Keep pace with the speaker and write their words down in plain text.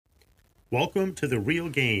Welcome to The Real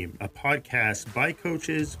Game, a podcast by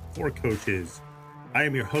coaches for coaches. I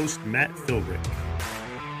am your host, Matt Philbrick.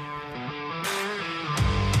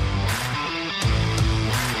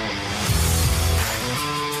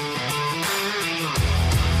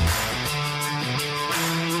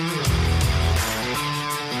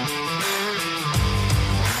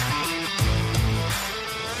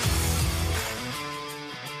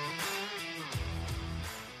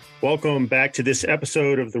 Welcome back to this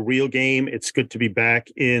episode of The Real Game. It's good to be back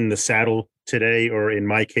in the saddle today, or in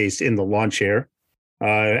my case, in the lawn chair.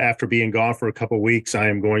 After being gone for a couple of weeks, I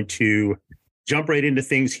am going to jump right into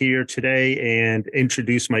things here today and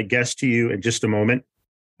introduce my guest to you in just a moment.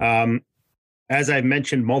 As I've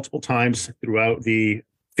mentioned multiple times throughout the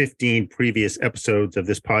 15 previous episodes of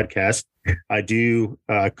this podcast, I do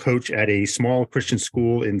coach at a small Christian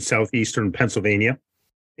school in southeastern Pennsylvania.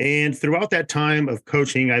 And throughout that time of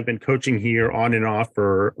coaching, I've been coaching here on and off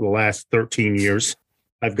for the last 13 years.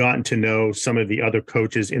 I've gotten to know some of the other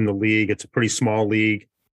coaches in the league. It's a pretty small league.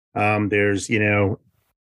 There's, year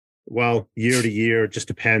to year, it just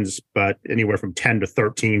depends, but anywhere from 10 to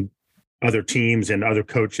 13 other teams and other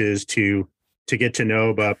coaches to get to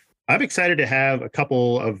know. But I'm excited to have a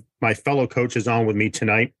couple of my fellow coaches on with me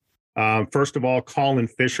tonight. First of all, Colin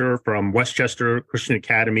Fisher from Westchester Christian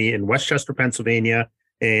Academy in Westchester, Pennsylvania,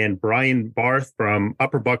 and Brian Barth from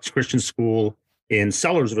Upper Bucks Christian School in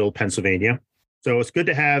Sellersville, Pennsylvania. So it's good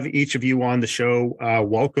to have each of you on the show.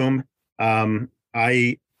 Welcome.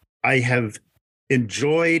 I have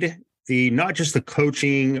enjoyed not just the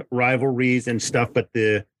coaching rivalries and stuff, but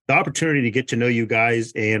the opportunity to get to know you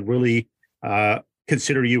guys and really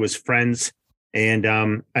consider you as friends. And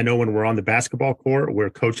I know when we're on the basketball court,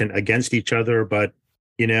 we're coaching against each other, but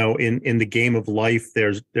in the game of life,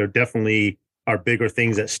 there definitely are bigger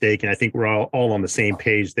things at stake. And I think we're all on the same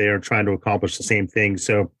page there, trying to accomplish the same thing.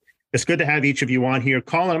 So it's good to have each of you on here.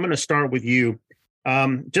 Colin, I'm going to start with you.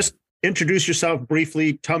 Just introduce yourself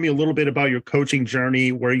briefly. Tell me a little bit about your coaching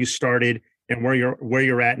journey, where you started and where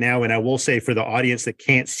you're at now. And I will say, for the audience that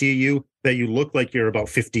can't see you, that you look like you're about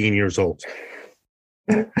 15 years old.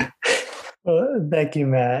 Well, thank you,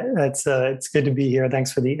 Matt. It's good to be here.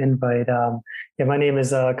 Thanks for the invite. My name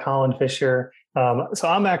is Colin Fisher. So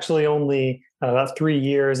I'm actually only about 3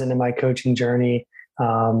 years into my coaching journey.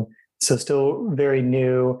 So still very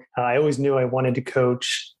new. I always knew I wanted to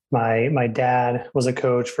coach. My dad was a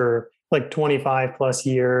coach for like 25 plus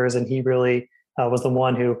years, and he really was the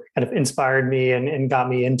one who kind of inspired me and got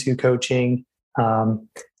me into coaching.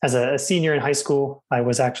 As a senior in high school, I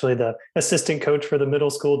was actually the assistant coach for the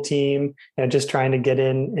middle school team, just trying to get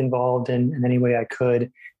involved in any way I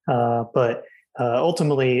could. But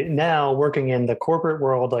ultimately now working in the corporate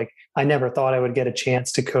world, I never thought I would get a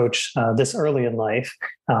chance to coach this early in life.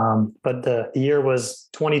 But the year was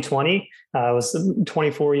 2020. I was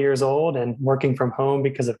 24 years old and working from home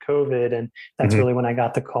because of COVID. And that's really when I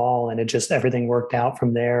got the call, and everything worked out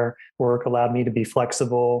from there. Work allowed me to be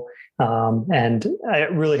flexible. And I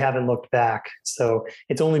really haven't looked back. So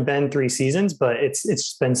it's only been 3 seasons, but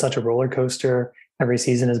it's been such a roller coaster. Every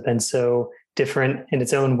season has been so different in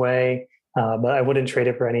its own way. But I wouldn't trade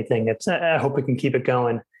it for anything. I hope we can keep it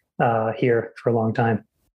going here for a long time.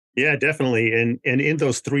 Yeah, definitely. And in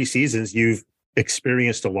those 3 seasons, you've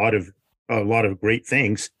experienced a lot of great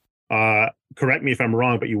things. Correct me if I'm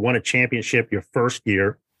wrong, but you won a championship your first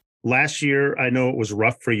year. Last year, I know it was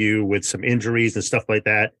rough for you with some injuries and stuff like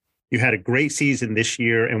that. You had a great season this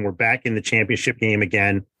year, and we're back in the championship game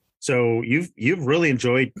again. So you've really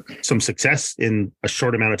enjoyed some success in a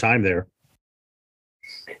short amount of time there.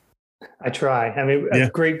 I try. I mean,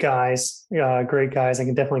 great guys. I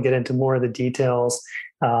can definitely get into more of the details.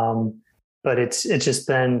 But it's just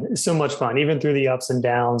been so much fun, even through the ups and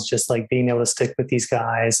downs, just like being able to stick with these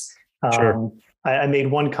guys. Sure. I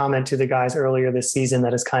made one comment to the guys earlier this season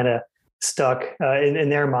that is kind of stuck in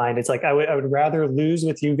their mind. It's like, I would rather lose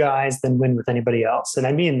with you guys than win with anybody else. And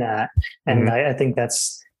I mean that. And I think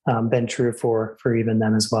that's been true for even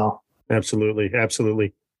them as well. Absolutely.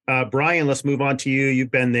 Absolutely. Brian, let's move on to you.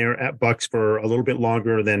 You've been there at Bucks for a little bit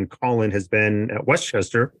longer than Colin has been at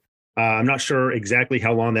Westchester. I'm not sure exactly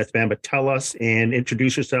how long that's been, but tell us and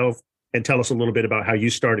introduce yourself and tell us a little bit about how you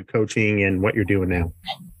started coaching and what you're doing now.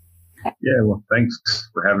 Yeah, well, thanks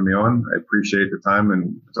for having me on. I appreciate the time,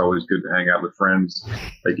 and it's always good to hang out with friends.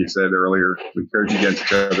 Like you said earlier, we coach against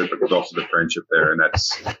each other, but there's also the friendship there, and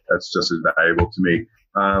that's just as valuable to me.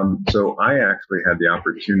 So I actually had the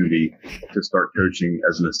opportunity to start coaching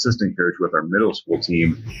as an assistant coach with our middle school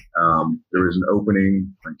team. There was an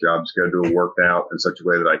opening, my job schedule worked out in such a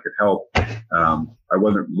way that I could help. I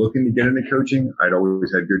wasn't looking to get into coaching. I'd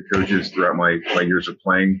always had good coaches throughout my years of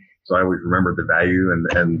playing. So I always remembered the value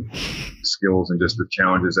and skills and just the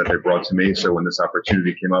challenges that they brought to me. So when this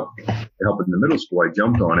opportunity came up to help in the middle school, I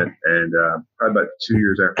jumped on it. And probably about 2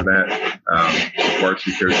 years after that, the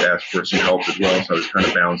varsity coach asked for some help as well. So I was trying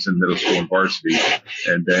to balance in middle school and varsity.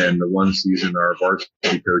 And then the one season, our varsity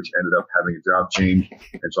coach ended up having a job change.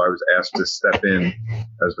 And so I was asked to step in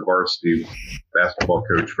as the varsity basketball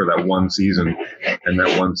coach for that one season. And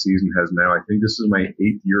that one season has now, I think this is my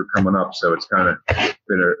 8th year coming up. So it's kind of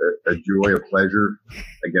been a joy, a pleasure.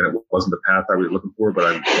 Again, it wasn't the path I was looking for, but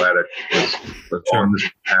I'm glad I was on this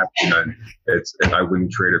path. And I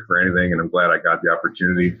wouldn't trade it for anything, and I'm glad I got the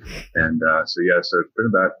opportunity. And so it's been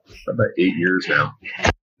about 8 years now.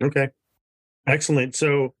 Okay, excellent.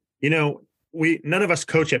 So none of us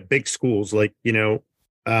coach at big schools, like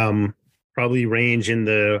probably range in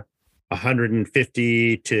the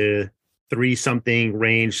 150 to 3 something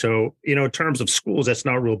range. So in terms of schools, that's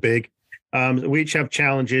not real big. We each have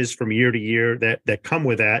challenges from year to year that come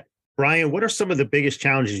with that. Brian, what are some of the biggest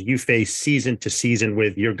challenges you face season to season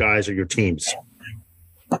with your guys or your teams?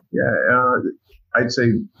 Yeah, I'd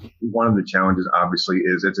say one of the challenges obviously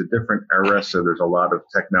is it's a different era. So there's a lot of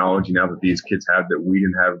technology now that these kids have that we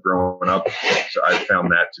didn't have growing up. So I found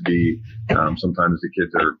that to be sometimes the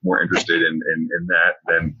kids are more interested in that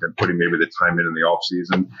than putting maybe the time in the off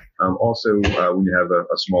season. Also, when you have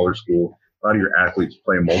a smaller school, a lot of your athletes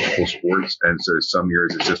play multiple sports, and so some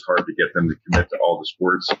years it's just hard to get them to commit to all the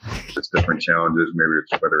sports. It's different challenges,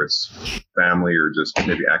 whether it's family or just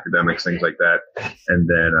maybe academics, things like that. And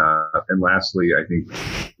then, and lastly, I think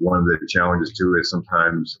one of the challenges too is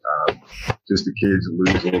sometimes just the kids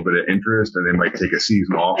lose a little bit of interest, and they might take a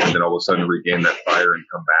season off, and then all of a sudden regain that fire and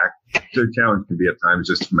come back. So the challenge can be at times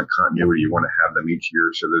just from a continuity. You want to have them each year,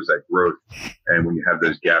 so there's that growth. And when you have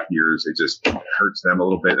those gap years, it just hurts them a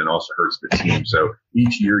little bit and also hurts the team. So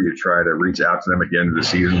each year you try to reach out to them at the end of the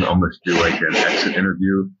season, almost do like an exit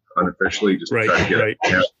interview unofficially, just to try to get it.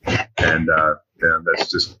 And that's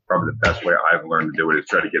just probably the best way I've learned to do it, is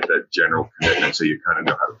try to get that general commitment so you kind of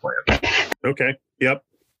know how to plan. Okay. Yep.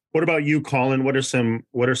 What about you, Colin? What are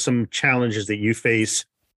some challenges that you face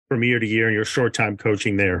from year to year in your short time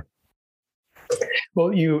coaching there?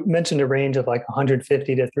 Well, you mentioned a range of like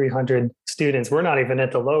 150 to 300 students. We're not even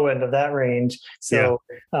at the low end of that range. So,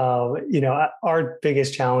 our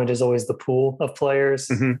biggest challenge is always the pool of players.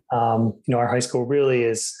 Mm-hmm. Our high school really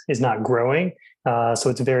is not growing. So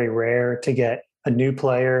it's very rare to get a new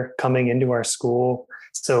player coming into our school.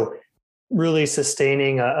 So really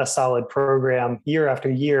sustaining a solid program year after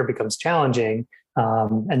year becomes challenging.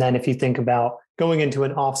 And then if you think about going into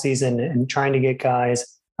an off season and trying to get guys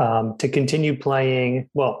to continue playing,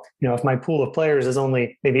 if my pool of players is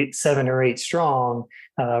only maybe 7 or 8 strong,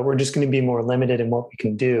 we're just going to be more limited in what we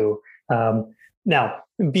can do. Now,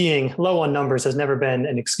 being low on numbers has never been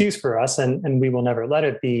an excuse for us, and we will never let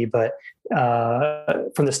it be. But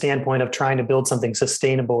from the standpoint of trying to build something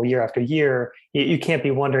sustainable year after year, you can't be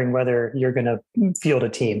wondering whether you're going to field a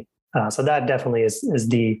team. So that definitely is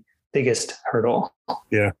the biggest hurdle.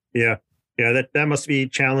 Yeah. That must be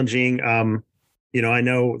challenging. I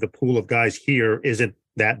know the pool of guys here isn't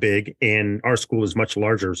that big, and our school is much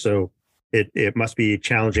larger. So it must be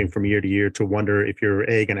challenging from year to year to wonder if you're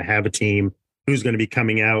going to have a team, who's going to be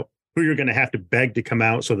coming out, who you're going to have to beg to come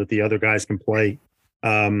out so that the other guys can play.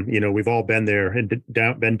 We've all been there and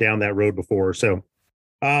been down that road before. So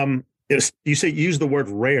you use the word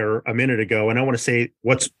rare a minute ago, and I want to say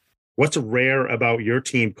what's rare about your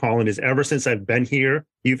team, Colin, is ever since I've been here,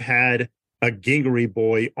 you've had a Gingery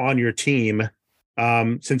boy on your team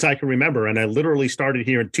since I can remember. And I literally started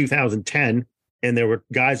here in 2010, and there were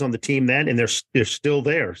guys on the team then, and they're still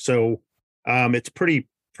there. So it's pretty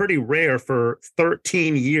rare for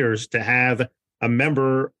 13 years to have a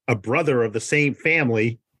brother of the same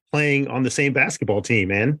family playing on the same basketball team,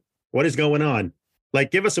 man. What is going on? Like,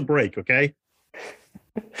 give us a break, okay?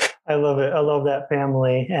 I love it. I love that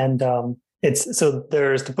family. And to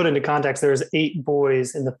put into context, there's 8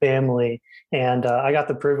 boys in the family. And I got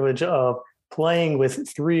the privilege of playing with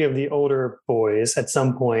 3 of the older boys at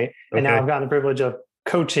some point. And now I've gotten the privilege of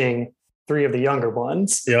coaching 3 of the younger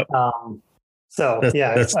ones. Yep.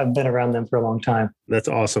 I've been around them for a long time. That's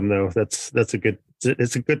awesome, though. It's a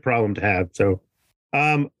good problem to have. So,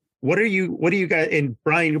 what are you guys, and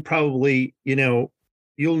Brian, you probably,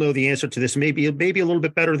 you'll know the answer to this, maybe a little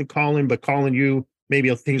bit better than Colin, but Colin, you,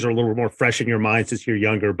 maybe things are a little more fresh in your mind since you're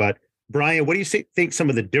younger, but Brian, what do you think some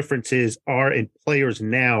of the differences are in players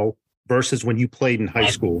now versus when you played in high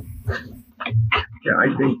school? Yeah,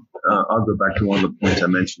 I think I'll go back to one of the points I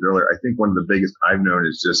mentioned earlier. I think one of the biggest I've known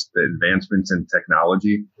is just the advancements in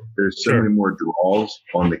technology. There's so many more draws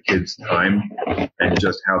on the kids' time and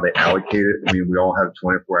just how they allocate it. I mean, we all have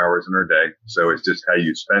 24 hours in our day, so it's just how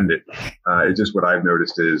you spend it. It's just what I've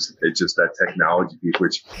noticed is it's just that technology piece,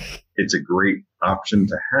 which it's a great option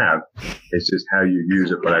to have. It's just how you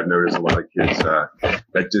use it. But I've noticed a lot of kids,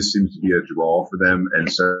 that just seems to be a draw for them.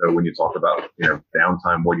 And so when you talk about,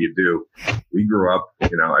 downtime, what do you do? We grew up, I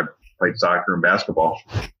played soccer and basketball.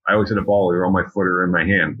 I always hit a ball either on my foot or in my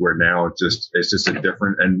hand, where now it's just a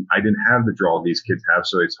different, and I didn't have the draw these kids have.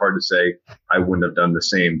 So it's hard to say I wouldn't have done the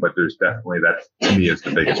same, but there's definitely that to me is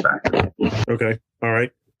the biggest factor. Okay. All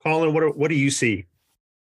right. Colin, what do you see?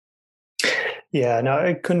 Yeah, no,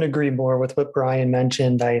 I couldn't agree more with what Brian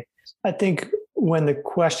mentioned. I think when the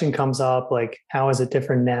question comes up, like, how is it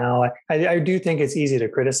different now? I do think it's easy to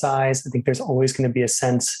criticize. I think there's always going to be a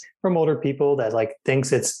sense from older people that like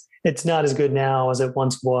thinks it's not as good now as it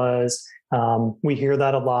once was. We hear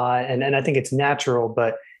that a lot, and I think it's natural,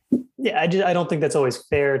 but yeah, I don't think that's always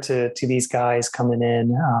fair to these guys coming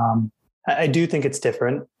in. I do think it's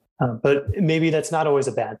different, but maybe that's not always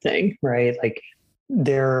a bad thing, right? Like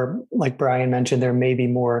Brian mentioned, there may be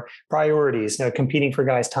more priorities, competing for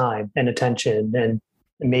guys' time and attention. And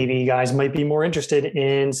maybe guys might be more interested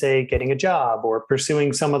in, say, getting a job or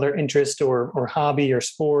pursuing some other interest or hobby or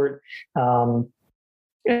sport.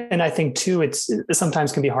 And I think, too, it's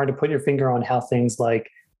sometimes can be hard to put your finger on how things like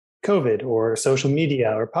COVID or social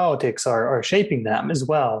media or politics are shaping them as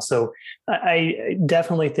well. So I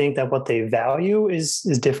definitely think that what they value is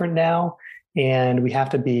different now. And we have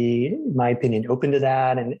to be, in my opinion, open to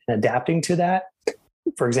that and adapting to that.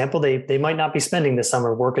 For example, they might not be spending the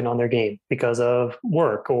summer working on their game because of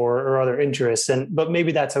work or other interests, but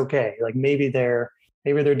maybe that's okay. Like maybe they're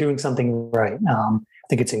doing something right. I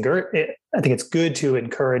think it's good to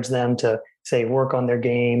encourage them to say work on their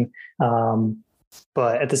game,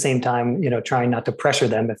 but at the same time, trying not to pressure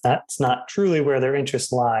them if that's not truly where their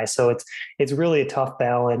interests lie. So it's really a tough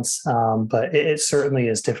balance, but it certainly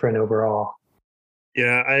is different overall.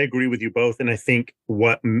 Yeah, I agree with you both. And I think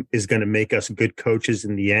what is going to make us good coaches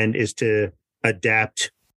in the end is to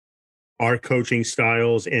adapt our coaching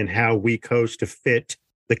styles and how we coach to fit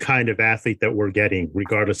the kind of athlete that we're getting,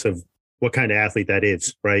 regardless of what kind of athlete that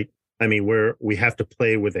is, right? I mean, we have to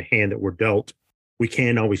play with the hand that we're dealt. We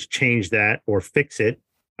can't always change that or fix it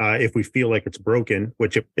if we feel like it's broken,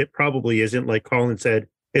 which it probably isn't. Like Colin said,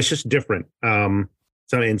 it's just different.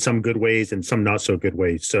 So in some good ways and some not so good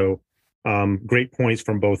ways. So great points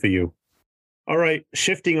from both of you. All right,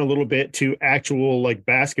 shifting a little bit to actual like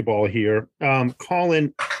basketball here.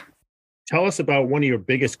 Colin, tell us about one of your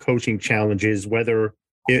biggest coaching challenges, whether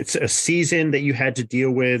it's a season that you had to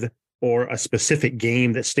deal with or a specific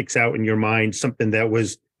game that sticks out in your mind, something that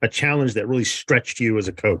was a challenge that really stretched you as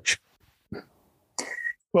a coach.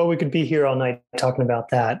 Well, we could be here all night talking about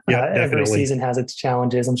that. Yeah, every season has its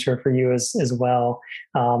challenges, I'm sure, for you as well.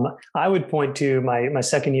 I would point to my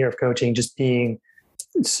second year of coaching just being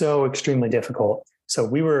so extremely difficult. So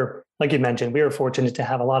we were, like you mentioned, we were fortunate to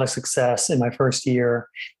have a lot of success in my first year.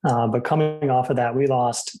 But coming off of that, we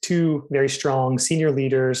lost two very strong senior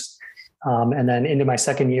leaders. And then into my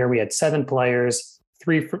second year, we had 7 players.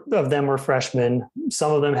 3 of them were freshmen.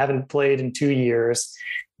 Some of them haven't played in 2 years.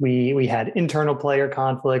 We had internal player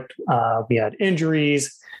conflict. We had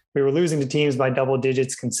injuries. We were losing to teams by double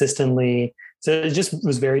digits consistently. So it just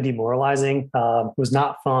was very demoralizing. It was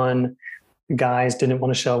not fun. The guys didn't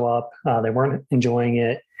want to show up. They weren't enjoying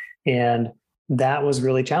it. And that was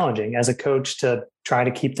really challenging as a coach to try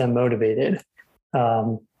to keep them motivated.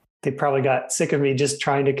 They probably got sick of me just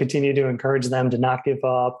trying to continue to encourage them to not give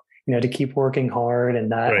up, to keep working hard,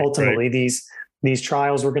 and that ultimately these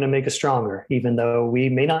trials were going to make us stronger, even though we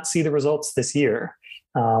may not see the results this year.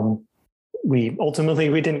 We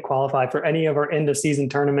didn't qualify for any of our end of season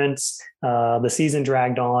tournaments. The season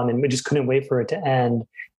dragged on and we just couldn't wait for it to end.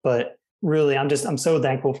 But really, I'm so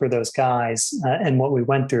thankful for those guys and what we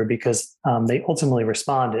went through, because they ultimately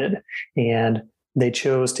responded and they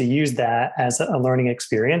chose to use that as a learning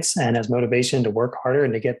experience and as motivation to work harder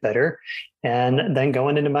and to get better. And then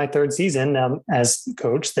going into my third season as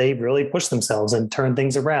coach, they really pushed themselves and turned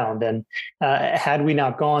things around. And had we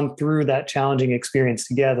not gone through that challenging experience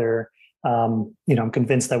together, I'm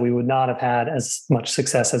convinced that we would not have had as much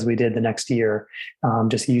success as we did the next year,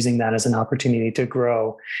 just using that as an opportunity to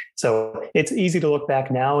grow. So it's easy to look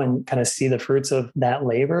back now and kind of see the fruits of that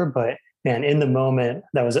labor, but man, in the moment,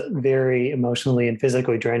 that was very emotionally and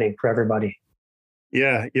physically draining for everybody.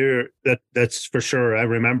 Yeah, that's for sure. I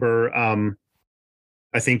remember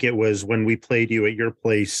I think it was when we played you at your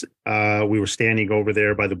place. We were standing over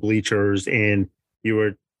there by the bleachers, and you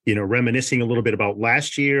were, reminiscing a little bit about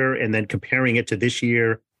last year and then comparing it to this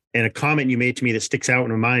year. And a comment you made to me that sticks out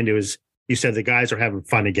in my mind, it was, you said the guys are having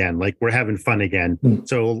fun again. Like, we're having fun again.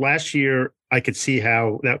 So last year, I could see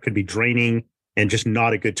how that could be draining and just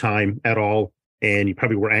not a good time at all. And you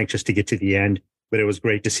probably were anxious to get to the end, but it was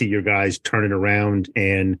great to see your guys turn it around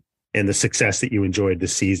and the success that you enjoyed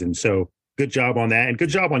this season. So good job on that. And good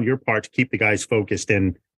job on your part to keep the guys focused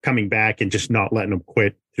and coming back and just not letting them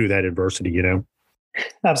quit through that adversity,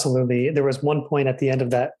 Absolutely. There was one point at the end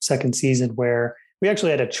of that second season where we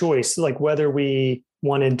actually had a choice, like whether we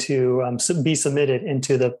wanted to be submitted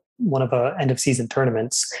into one of end of season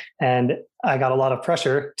tournaments. And I got a lot of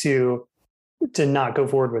pressure to not go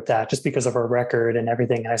forward with that just because of our record and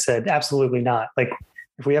everything. And I said, absolutely not. Like,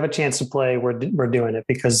 if we have a chance to play, we're doing it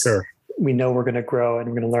because we know we're going to grow and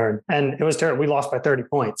we're going to learn. And it was terrible. We lost by 30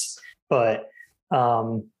 points, but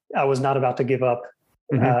I was not about to give up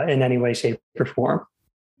in any way, shape, or form.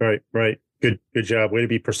 Right. Good job. Way to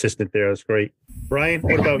be persistent there. That's great. Brian,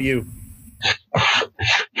 what about you?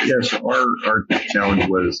 Yes, our challenge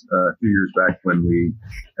was a few years back when we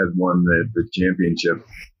had won the championship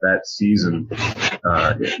that season. We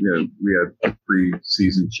had a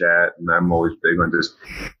pre-season chat, and I'm always big on just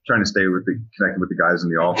trying to stay connected with the guys in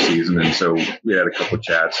the off season. And so we had a couple of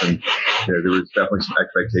chats, and there was definitely some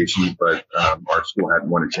expectations, but our school hadn't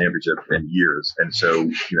won a championship in years, and so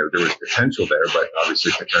there was potential there, but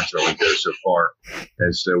obviously potential only goes so far.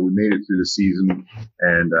 And so we made it through the season,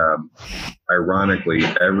 and ironically,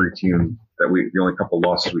 every team the only couple of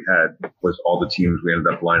losses we had was all the teams we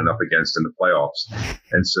ended up lining up against in the playoffs.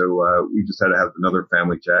 And so we just had to have another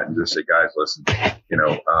family chat and just say, guys, listen,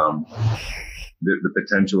 the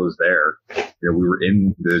potential is there. We were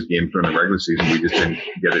in those games during the regular season. We just didn't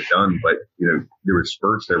get it done. But, there were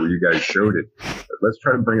spurts there where you guys showed it. But let's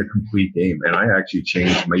try to bring a complete game. And I actually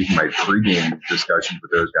changed my pregame discussions with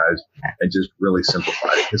those guys and just really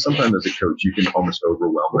simplified it. Because sometimes as a coach, you can almost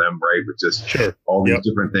overwhelm them, right? With just all these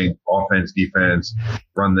different things, offense, defense,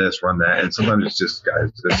 run this, run that. And sometimes it's just, guys,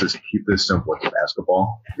 let's just keep this simple. It's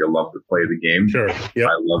basketball. You love to play the game.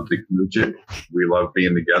 I love to coach it. We love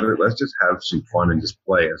being together. Let's just have some fun and just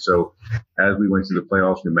play. And so as we went to the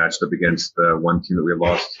playoffs, we matched up against one team that we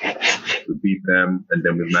lost. We beat them, and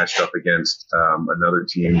then we matched up against another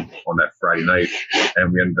team on that Friday night,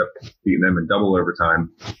 and we ended up beating them in double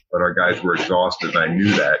overtime. But our guys were exhausted, and I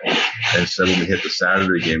knew that. And so when we hit the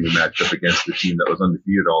Saturday game, we matched up against the team that was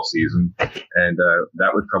undefeated all season, and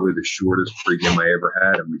that was probably the shortest pregame I ever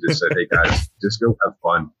had. And we just said, "Hey guys, just go have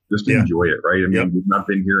fun, just enjoy it." Right? I mean, we've not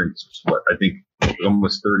been here in I think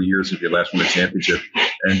almost 30 years since they last won a championship.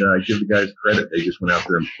 And I give the guys credit. They just went out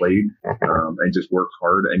there and played and just worked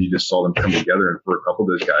hard. And you just saw them come together. And for a couple of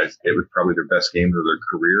those guys, it was probably their best game of their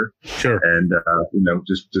career. And,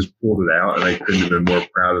 just pulled it out. And I couldn't have been more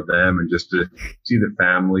proud of them. And just to see the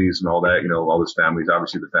families and all that, all those families,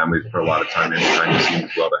 obviously the families put a lot of time in behind the scenes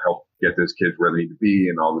as well to help get those kids where they need to be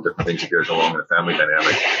and all the different things that goes along in the family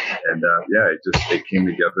dynamic. And it came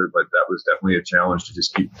together, but that was definitely a challenge to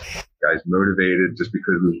just keep guys motivated. Just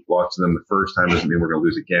because we lost to them the first time doesn't mean we're going to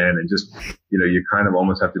lose again. And just, you kind of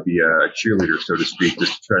almost have to be a cheerleader, so to speak,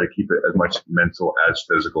 just to try to keep it as much mental as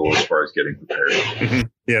physical as far as getting prepared.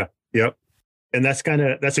 Yep. And that's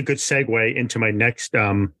a good segue into my next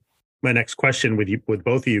question with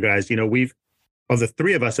both of you guys. Of the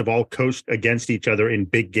three of us have all coached against each other in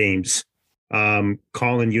big games.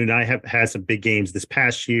 Colin, you and I have had some big games this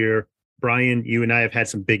past year. Brian, you and I have had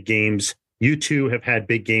some big games. You two have had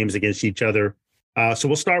big games against each other. So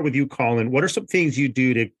we'll start with you, Colin. What are some things you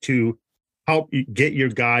do to help you get your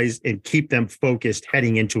guys and keep them focused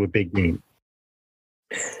heading into a big game?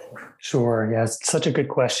 Sure. Yeah, it's such a good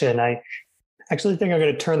question. I actually think I'm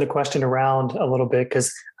going to turn the question around a little bit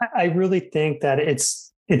because I really think that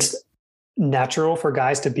it's natural for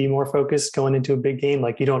guys to be more focused going into a big game.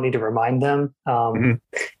 Like, you don't need to remind them.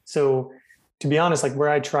 So to be honest, like, where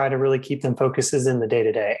I try to really keep them focused is in the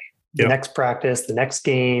day-to-day, the next practice, the next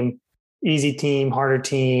game, easy team, harder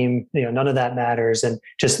team, none of that matters. And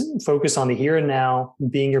just focus on the here and now,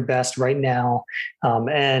 being your best right now.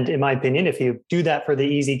 And in my opinion, if you do that for the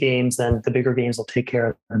easy games, then the bigger games will take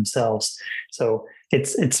care of themselves. So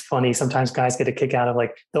it's funny. Sometimes guys get a kick out of,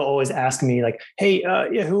 like, they'll always ask me, like, "Hey,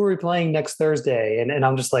 who are we playing next Thursday?" And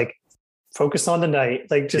I'm just like, focus on tonight.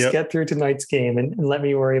 Like, just get through tonight's game and let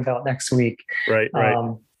me worry about next week. Right.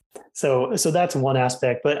 So that's one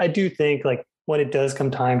aspect. But I do think, like, when it does come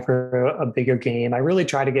time for a bigger game, I really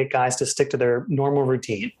try to get guys to stick to their normal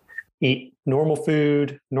routine. eat normal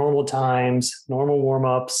food, normal times, normal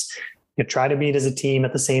warm-ups. You try to meet as a team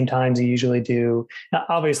at the same times you usually do. Now,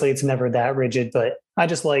 obviously, it's never that rigid, but I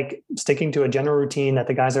just like sticking to a general routine that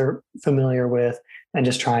the guys are familiar with and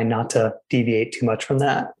just trying not to deviate too much from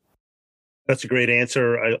that. That's a great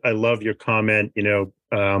answer. I love your comment,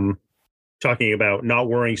 talking about not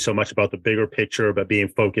worrying so much about the bigger picture, but being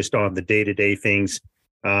focused on the day-to-day things.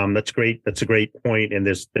 That's great. That's a great point. And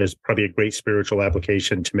there's probably a great spiritual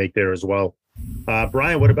application to make there as well.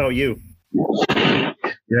 Brian, what about you?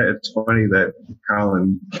 Yeah, it's funny that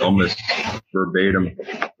Colin almost verbatim,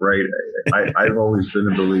 right? I've always been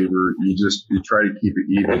a believer. You try to keep it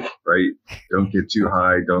even, right? Don't get too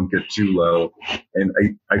high, don't get too low. And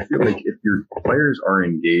I feel like if your players are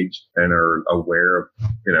engaged and are aware of,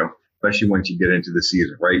 especially once you get into the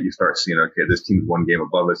season, right? You start seeing, okay, this team's one game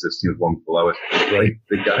above us, this team's one below us. Right?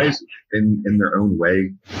 The guys in their own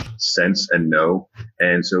way sense and know.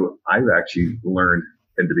 And so I've actually learned.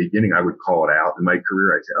 In the beginning, I would call it out. In my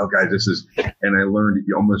career, I'd say, oh, guys, this is, and I learned that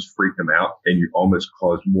you almost freak them out and you almost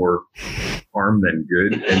cause more harm than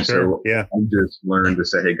good. And so I just learned to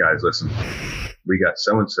say, hey, guys, listen, we got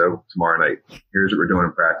so-and-so tomorrow night. Here's what we're doing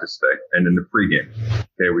in practice today. And in the pregame,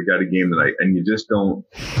 okay, we got a game tonight. And you just don't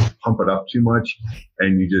pump it up too much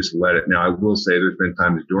and you just let it. Now, I will say there's been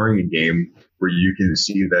times during a game where you can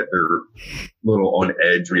see that they're a little on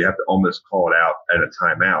edge where you have to almost call it out at a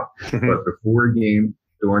timeout. But before a game,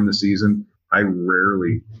 during the season, I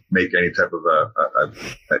rarely make any type of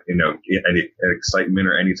any excitement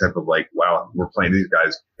or any type of like, wow, we're playing these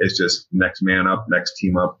guys. It's just next man up, next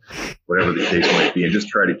team up, whatever the case might be, and just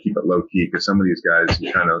try to keep it low key because some of these guys,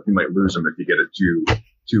 you might lose them if you get it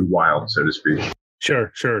too wild, so to speak.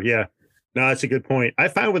 Sure, yeah. No, that's a good point. I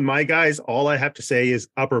find with my guys, all I have to say is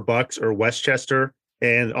Upper Bucks or Westchester,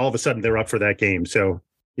 and all of a sudden they're up for that game. So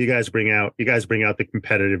you guys bring out the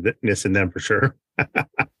competitiveness in them for sure.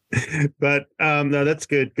 But no, that's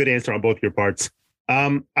good. Good answer on both your parts.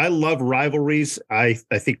 I love rivalries. I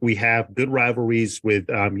think we have good rivalries with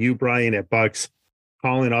you, Brian, at Bucks.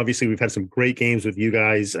 Colin, obviously, we've had some great games with you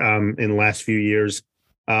guys in the last few years.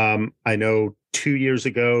 I know 2 years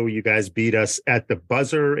ago, you guys beat us at the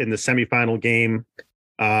buzzer in the semifinal game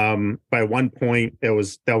by 1 point. That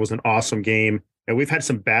was an awesome game. And we've had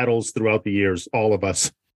some battles throughout the years, all of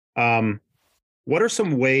us. What are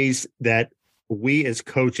some ways that we as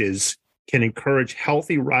coaches can encourage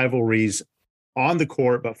healthy rivalries on the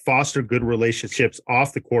court, but foster good relationships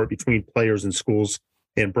off the court between players and schools?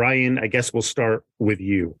 And Brian, I guess we'll start with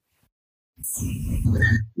you.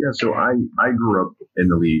 Yeah, so I grew up in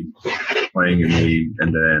the league, playing in the league,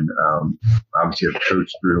 and then obviously I've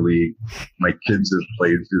coached through the league. My kids have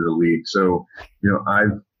played through the league. So,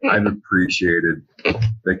 I've appreciated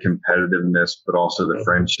the competitiveness, but also the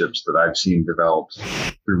friendships that I've seen developed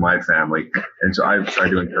through my family. And so I've tried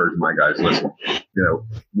to encourage my guys, listen, we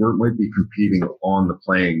might be competing on the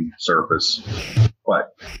playing surface,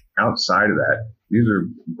 but outside of that, these are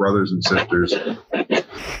brothers and sisters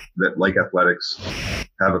that like athletics,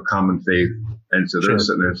 have a common faith. And so they're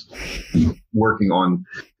sitting there working on,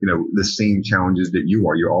 the same challenges that you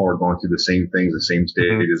are. You all are going through the same things, the same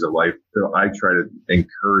stages of life. So I try to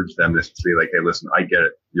encourage them to be like, hey, listen, I get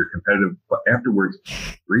it. You're competitive, but afterwards,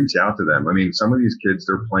 reach out to them. I mean, some of these kids,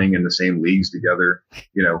 they're playing in the same leagues together.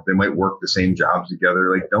 They might work the same jobs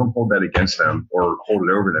together. Like, don't hold that against them or hold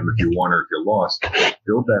it over them if you won or if you lost.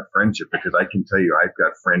 Build that friendship, because I can tell you, I've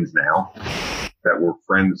got friends now that were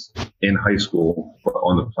friends in high school, but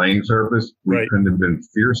on the playing surface, we couldn't have been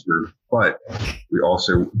fiercer, but we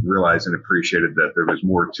also realized and appreciated that there was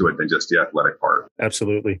more to it than just the athletic part.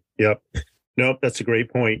 Absolutely. Yep. Nope. That's a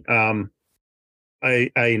great point. I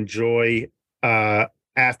enjoy,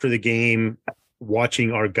 after the game,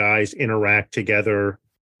 watching our guys interact together.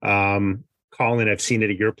 Colin, I've seen it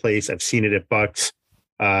at your place. I've seen it at Bucks.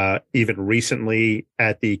 Even recently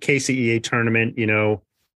at the KCEA tournament,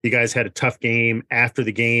 you guys had a tough game. After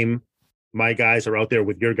the game, my guys are out there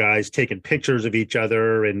with your guys taking pictures of each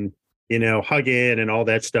other and, hugging and all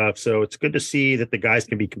that stuff. So it's good to see that the guys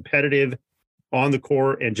can be competitive on the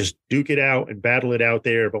court and just duke it out and battle it out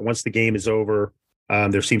there. But once the game is over,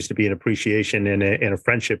 there seems to be an appreciation and a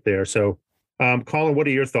friendship there. So, Colin, what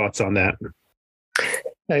are your thoughts on that?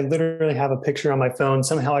 I literally have a picture on my phone.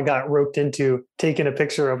 Somehow I got roped into taking a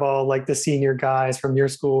picture of all like the senior guys from your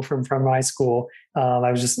school, from my school.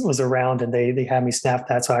 I was around and they had me snap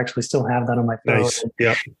that. So I actually still have that on my phone. Nice.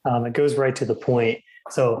 Yeah. It goes right to the point.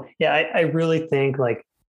 So yeah, I really think like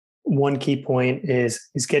one key point is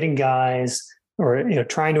getting guys or,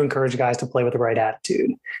 trying to encourage guys to play with the right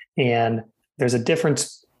attitude. And there's a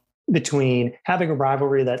difference between having a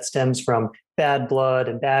rivalry that stems from bad blood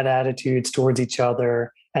and bad attitudes towards each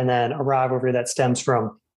other, and then a rivalry that stems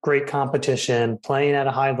from great competition, playing at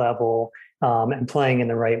a high level, and playing in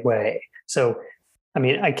the right way. So, I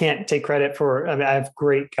mean, I can't take credit for, I mean, I have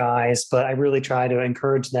great guys, but I really try to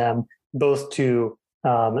encourage them both to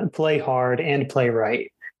play hard and play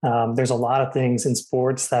right. There's a lot of things in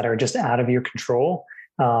sports that are just out of your control,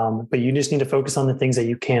 but you just need to focus on the things that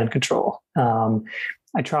you can control.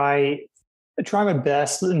 I try my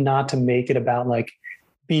best not to make it about like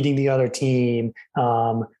beating the other team,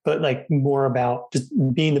 but like more about just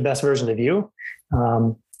being the best version of you.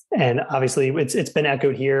 And obviously it's been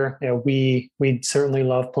echoed here. You know, we certainly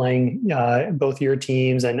love playing both your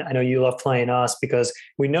teams, and I know you love playing us because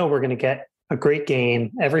we know we're going to get a great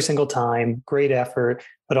game every single time, great effort,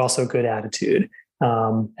 but also good attitude.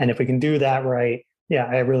 And if we can do that right, yeah,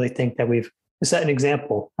 I really think that we've set an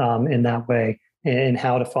example in that way in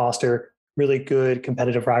how to foster really good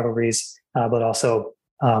competitive rivalries, but also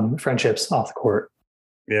friendships off the court.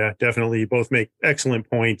 Yeah, definitely. You both make excellent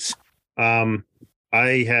points.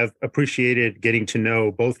 I have appreciated getting to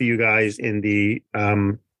know both of you guys in the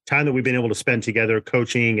time that we've been able to spend together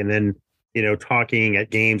coaching and then, you know, talking at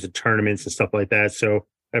games and tournaments and stuff like that. So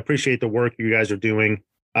I appreciate the work you guys are doing.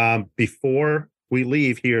 Before we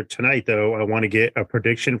leave here tonight, though, I want to get a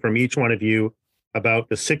prediction from each one of you about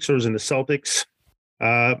the Sixers and the Celtics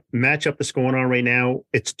matchup that's going on right now.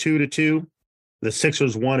 It's 2-2. The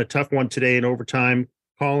Sixers won a tough one today in overtime.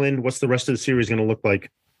 Colin, what's the rest of the series going to look like?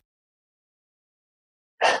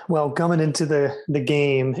 Well, coming into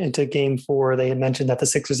into game 4, they had mentioned that the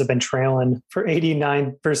Sixers have been trailing for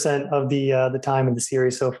 89% of the time in the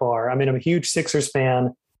series so far. I mean, I'm a huge Sixers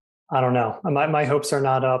fan. I don't know. My hopes are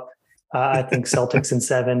not up. I think Celtics in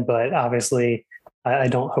 7, but obviously I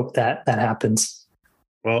don't hope that happens.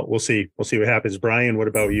 Well, we'll see. We'll see what happens. Brian, what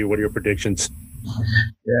about you? What are your predictions?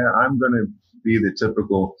 Yeah, I'm going to be the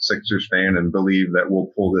typical Sixers fan and believe that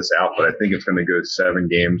we'll pull this out, but I think it's going to go 7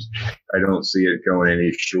 games. I don't see it going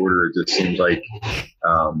any shorter. It just seems like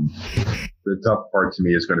the tough part to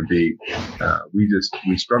me is going to be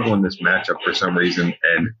we struggle in this matchup for some reason,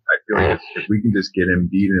 and I feel like if we can just get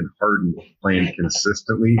Embiid and Harden playing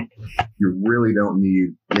consistently, you really don't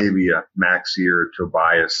need maybe a Maxey or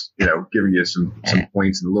Tobias, you know, giving you some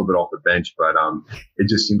points and a little bit off the bench, but it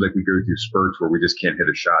just seems like we go through spurts where we just can't hit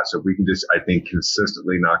a shot. So if we can just, I think,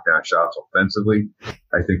 consistently knock down shots offensively,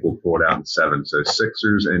 I think we'll pull it out in 7. So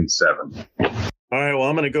Sixers in 7. All right, well,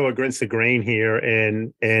 I'm going to go against the grain here,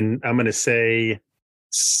 and I'm going to say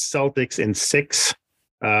Celtics in 6.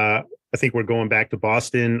 I think we're going back to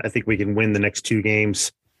Boston. I think we can win the next 2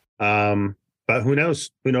 games, but who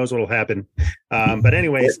knows? Who knows what will happen? But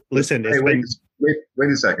anyways, listen.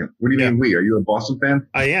 Wait a second. What do you mean we? Are you a Boston fan?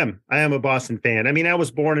 I am a Boston fan. I mean, I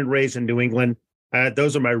was born and raised in New England.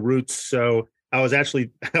 Those are my roots. So I was actually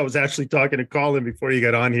talking to Colin before you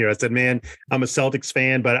got on here. I said, man, I'm a Celtics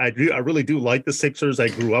fan, but I really do like the Sixers. I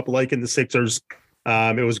grew up liking the Sixers.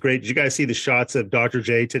 It was great. Did you guys see the shots of Dr.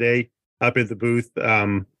 J today up in the booth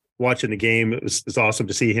watching the game? It was awesome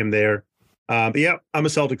to see him there. But yeah, I'm a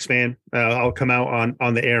Celtics fan. I'll come out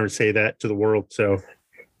on the air and say that to the world. So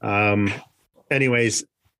anyways,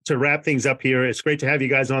 to wrap things up here, it's great to have you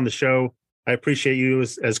guys on the show. I appreciate you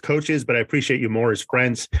as coaches, but I appreciate you more as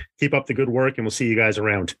friends. Keep up the good work, and we'll see you guys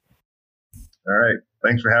around. All right.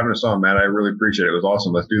 Thanks for having us on, Matt. I really appreciate it. It was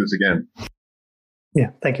awesome. Let's do this again. Yeah.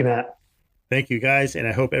 Thank you, Matt. Thank you, guys, and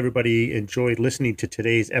I hope everybody enjoyed listening to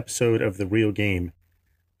today's episode of The Real Game.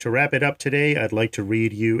 To wrap it up today, I'd like to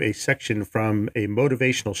read you a section from a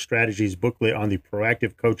motivational strategies booklet on the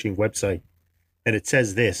Proactive Coaching website, and it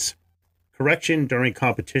says this: correction during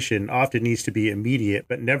competition often needs to be immediate,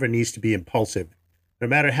 but never needs to be impulsive. No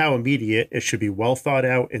matter how immediate, it should be well thought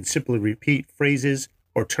out and simply repeat phrases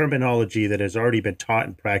or terminology that has already been taught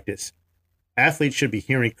in practice. Athletes should be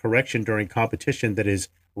hearing correction during competition that is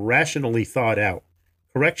rationally thought out.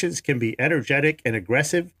 Corrections can be energetic and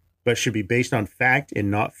aggressive, but should be based on fact and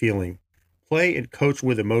not feeling. Play and coach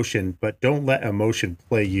with emotion, but don't let emotion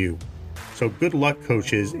play you. So good luck,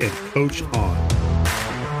 coaches, and coach on.